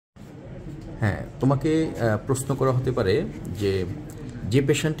হ্যাঁ, তোমাকে প্রশ্ন করা হতে পারে যে যে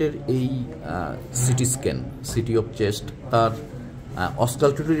পেশেন্টের এই CT scan, city of chest, তার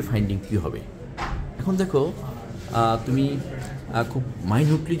অস্কালটেটরি ফাইন্ডিং কী হবে। এখন দেখো, তুমি খুব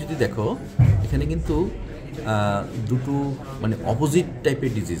মাইনিউটলি যদি দেখো, এখানে কিন্তু দুটো মানে অপোজিট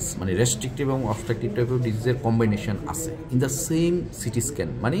টাইপের ডিজিজ, মানে রেস্ট্রিকটিভ এবং অবস্ট্রাকটিভ টাইপের ডিজিজের কম্বিনেশন আছে in the same CT scan,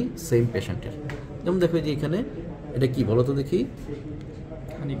 মানে সেম পেশেন্টের। যেমন দেখো যে এখানে এটা কি বলো তো দেখি,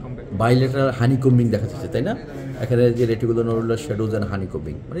 বাইলেটারাল হানিকম্বিং দেখা যাচ্ছে, তাই না? এখানে যে রেটিকুলোনোডুলার শ্যাডোজ অ্যান্ড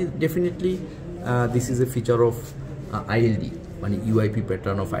হানিকম্বিং, মানে definitely this is a feature of ILD, মানে ইউআইপি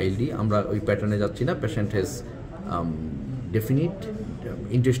প্যাটার্ন অফ আইএলডি। আমরা ওই প্যাটার্নে যাচ্ছি না। Patient has definite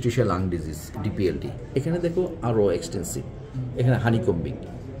interstitial lung disease, ডিপিএলডি। এখানে দেখো আরও এক্সটেন্সিভ, এখানে হানিকম্বিং,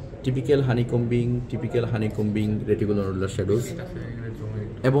 টিপিক্যাল হানিকম্বিং রেটিকুলোনোডুলার শ্যাডোজ,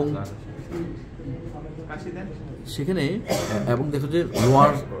 এবং সেখানে এবং দেখো যে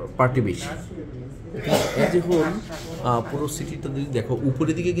লোয়ার পার্টি বেশি। এজ এ হোল পুরো সিটিটা যদি দেখো,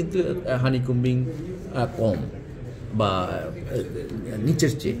 উপরের দিকে কিন্তু হানিকম্বিং কম, বা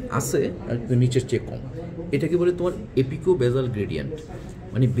নিচের চেয়ে আছে, নিচের চেয়ে কম। এটাকে বলে তোমার এপিকো বেজাল গ্রেডিয়েন্ট,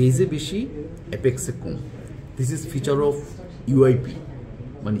 মানে বেজে বেশি, অ্যাপেক্সে কম। This is feature of UIP,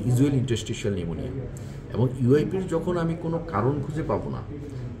 মানে ইউজুয়াল ইন্টারস্টিশিয়াল নিউমোনিয়া। এবং ইউআইপির যখন আমি কোনো কারণ খুঁজে পাবো না,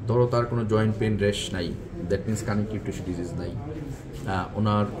 ধরো তার কোনো জয়েন্ট পেন র্যাশ নাই, that means connective tissue disease নাই,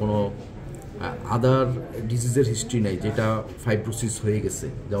 ওনার কোনো আদার ডিজিজের হিস্ট্রি নাই যেটা ফাইব্রোসিস হয়ে গেছে,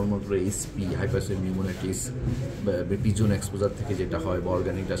 যেমন মাত্র এসপি, হাইপারসেন নিউমোনাইটিস, পিজন এক্সপোজার থেকে যেটা হয়, বা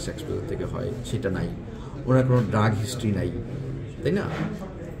অর্গানিক ডাস্ট এক্সপোজার থেকে হয়, সেটা নাই, ওনার কোনো ড্রাগ হিস্ট্রি নাই, তাই না?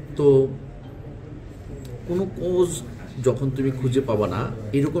 তো কোনো কোজ যখন তুমি খুঁজে পাবা না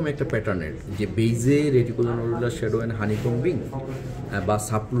এরকম একটা প্যাটার্নের, যে বেইজে রেটিকুলোনোডুলার শ্যাডো অ্যান্ড হানিকম্বিং, বা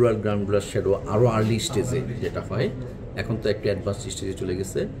সাবপ্লুরাল গ্রানুলার শ্যাডো আরও আর্লি স্টেজে যেটা হয়, এখন তো একটা অ্যাডভান্স স্টেজে চলে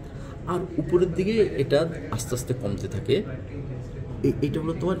গেছে, আর উপরের দিকে এটা আস্তে আস্তে কমতে থাকে। এটা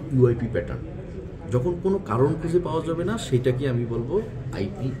হলো তোমার ইউআইপি প্যাটার্ন। যখন কোনো কারণ খুঁজে পাওয়া যাবে না, সেটাকে আমি বলবো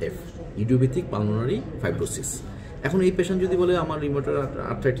আইপিএফ, ইডিওপ্যাথিক পালমোনারি ফাইব্রোসিস। এখন এই পেশেন্ট যদি বলে আমার রিউমাটয়েড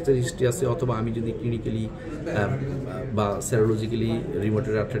আর্থ্রাইটিসের হিস্ট্রি আছে, অথবা আমি যদি ক্লিনিক্যালি বা সেরোলজিক্যালি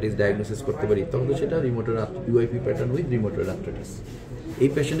রিউমাটয়েড আর্থ্রাইটিস ডায়াগনোসিস করতে পারি, তখন তো সেটা rheumatoid UIP pattern with rheumatoid arthritis. এই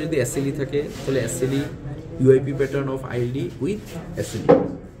পেশেন্ট যদি এসএলই থাকে, তাহলে SLE UIP pattern of ILD with SLE.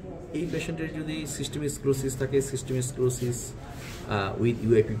 এই পেশেন্টের যদি সিস্টেমিক স্ক্লেরোসিস থাকে, systemic sclerosis with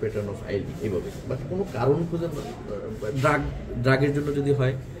UIP pattern of ILD, এইভাবে। বাট কোনো কারণ খুঁজে, ড্রাগের জন্য যদি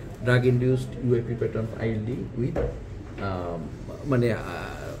হয়, drug induced UIP pattern of ILD with মানে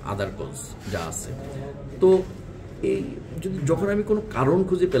আদার কজ যা আছে। তো এই যখন আমি কোনো কারণ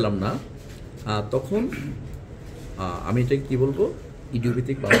খুঁজে পেলাম না, তখন আমি এটাকে কী বলবো,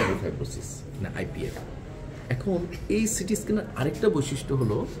 ইডিওপ্যাথিক পালমোনারি ফাইব্রোসিস, না আইপিএফ। এখন এই সিটি স্ক্যানের আরেকটা বৈশিষ্ট্য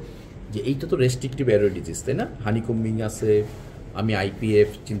হলো যে এইটা তো রেস্ট্রিকটিভ অ্যারোয় ডিজিজ, তাই না? হানিকম্বিং আছে, আমি আইপিএফ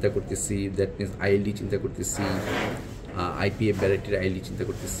চিন্তা করতেছি, দ্যাট মিনস আইএলডি চিন্তা করতেছি, আইপিএফ ব্যারেটির আইএলডি চিন্তা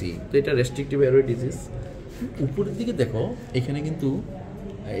করতেছি, তো এটা রেস্ট্রিকটিভ অ্যারোয় ডিজিজ। উপরের দিকে দেখো, এখানে কিন্তু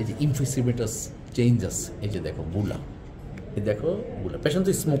এই যে ইনফেসিমেটাস চেঞ্জ আছে, এই যে দেখো বুলা, এই দেখো বুলা। পেশেন্ট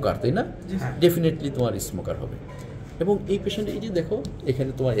তো স্মোকার, তাই না? ডেফিনেটলি তোমার স্মোকার হবে। এবং এই পেশেন্ট এই যে দেখো,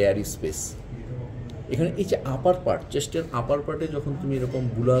 এখানে তোমার এয়ার স্পেস, এখানে এই যে আপার পার্ট, চেস্টের আপার পার্টে যখন তুমি এরকম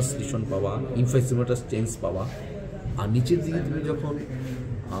বুলাস লিশন পাবা, ইনফেসিমেটাস চেঞ্জ পাবা, আর নিচের দিকে তুমি যখন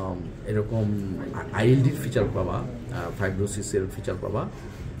এরকম আইএলডির ফিচার পাবা, ফাইব্রোসিসের ফিচার পাবা,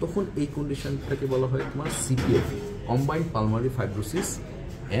 তখন এই কন্ডিশনটাকে বলা হয় তোমার সিপিএফ, কম্বাইন্ড পালমারি ফাইব্রোসিস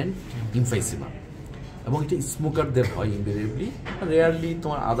অ্যান্ড ইনফেসিমা। এবং এটা স্মোকারদের হয় ইনভেরিয়েবলি, রেয়ারলি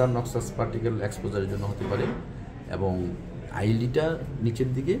তোমার আদার নক্সাস পার্টিকেল এক্সপোজারের জন্য হতে পারে। এবং আইএলডিটা নিচের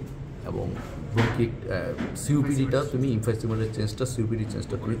দিকে, এবং ব্রঙ্কিক সিওপিডিটা তুমি ইনফেসিমারের চেঞ্জটা, সিওপিডি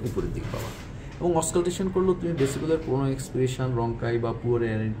চেঞ্জটা তুমি উপরের দিকে পাবা। এবং অস্কালটেশন করলেও তুমি বেসিকুলার কোনো এক্সপ্রেশন, রঙ্কাই বা পুয়ার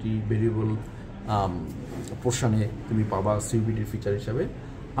এনএনটি ভেরিয়েবল পোর্শনে তুমি পাবা সিওপিডির ফিচার হিসাবে।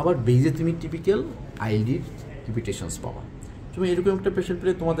 আবার বেজে তুমি টিপিক্যাল আইএলডির ক্রিপিটেশনস পাবা। তুমি এরকম একটা পেশেন্ট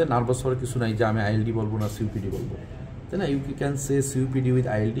পেলে তোমাদের নার্ভাস হওয়ার কিছু নাই যে আমি আইএলডি বলবো না সিওপিডি বলবো, তাই না? You can say COPD with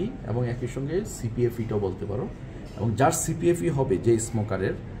ILD, এবং একই সঙ্গে সিপিএফইটাও বলতে পারো। এবং যার সিপিএফই হবে, যে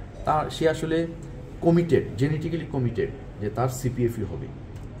স্মোকারের, তার সে আসলে কমিটেড, জেনেটিক্যালি কমিটেড যে তার সিপিএফই হবে,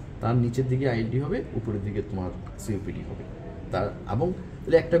 তার নিচের দিকে আইএলডি হবে, উপরের দিকে তোমার সিওপিডি হবে। তার এবং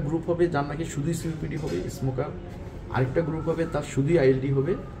তাহলে একটা গ্রুপ হবে যার নাকি শুধুই সিওপিডি হবে, স্মোকার, আরেকটা গ্রুপ হবে তার শুধুই আইএলডি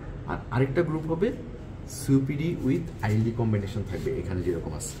হবে, আর আরেকটা গ্রুপ হবে সিওপিডি উইথ আইএলডি কম্বিনেশন থাকবে, এখানে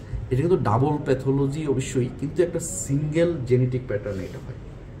যেরকম আছে। এটা কিন্তু ডাবল প্যাথোলজি অবশ্যই, কিন্তু একটা সিঙ্গেল জেনেটিক প্যাটার্নে এটা হয়।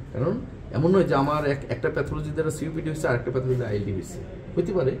 কারণ এমন নয় যে আমার একটা প্যাথোলজি দ্বারা সিওপিডি হয়েছে, আরেকটা প্যাথোলজি দ্বারা আইএলডি হয়েছে,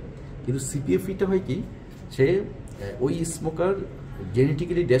 হতে পারে। কিন্তু সিপিএফইটা হয় কি, সে ওই smoker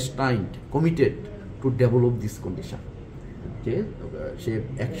genetically destined committed to develop this condition, যে সে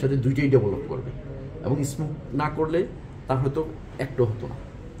একসাথে দুইটাই ডেভেলপ করবে, এবং স্মোক না করলে তার হয়তো একটা হতো না,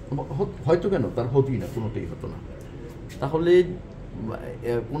 হয়তো কেন তার হতোই না, কোনোটাই হতো না। তাহলে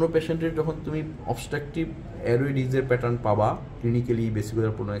কোনো পেশেন্টের যখন তুমি অবস্ট্রাকটিভ এয়ারওয়ে ডিজিজের প্যাটার্ন পাবা clinically,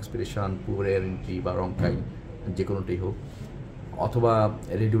 vesicular প্রোনাল expiration, poor air entry বা রঙ্কাই, যে কোনোটাই হোক, অথবা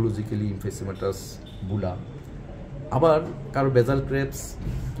রেডিওলজিক্যালি ইমফেসিমাটাস বুলা, আবার কারো বেজাল ক্রেপস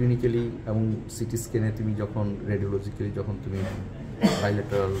ক্লিনিক্যালি এবং সিটি স্ক্যানে তুমি যখন রেডিওলজিক্যালি যখন তুমি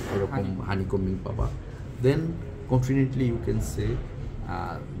বাইলেটারাল এরকম হানিকম্বিং পাবা, দেন confidently you can say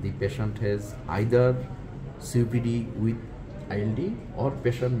the patient has either COPD with ILD or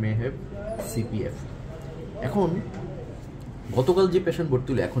patient may have CPF. এখন গতকাল যে পেশেন্ট ভর্তি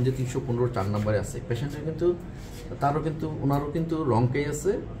হলো, এখন যে 315 4 নম্বরে আছে পেশেন্টের, কিন্তু ওনারও কিন্তু রঙ্কাই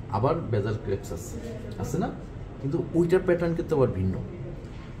আছে, আবার বেজাল ক্রেপস আছে না, কিন্তু ওইটার প্যাটার্ন কিন্তু আবার ভিন্ন,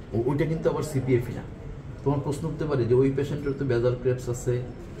 ওইটা কিন্তু আবার সিপিএফই না। তোমার প্রশ্ন উঠতে পারে যে ওই পেশেন্টের তো বেজাল ক্রেপস আছে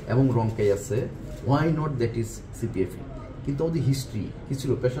এবং রঙ্কাই আছে, ওয়াই নট দ্যাট ইজ সিপিএফই? কিন্তু আমাদের হিস্ট্রি কী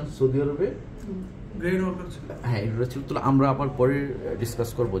ছিল, পেশেন্ট সৌদি আরবে হ্যাঁ এটা ছিল। তো আমরা আবার পরে ডিসকাস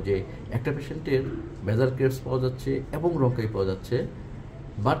করব যে একটা পেশেন্টের বেজাল ক্রেপস পাওয়া যাচ্ছে এবং রঙ্কাই পাওয়া যাচ্ছে,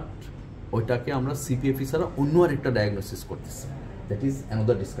 বাট ওইটাকে আমরা সিপিএফই ছাড়া অন্য আরেকটা ডায়াগনোসিস করতেছি, দ্যাট ইজ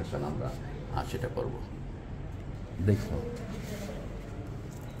অ্যানাদার ডিসকাশন, আমরা সেটা করব। দেখো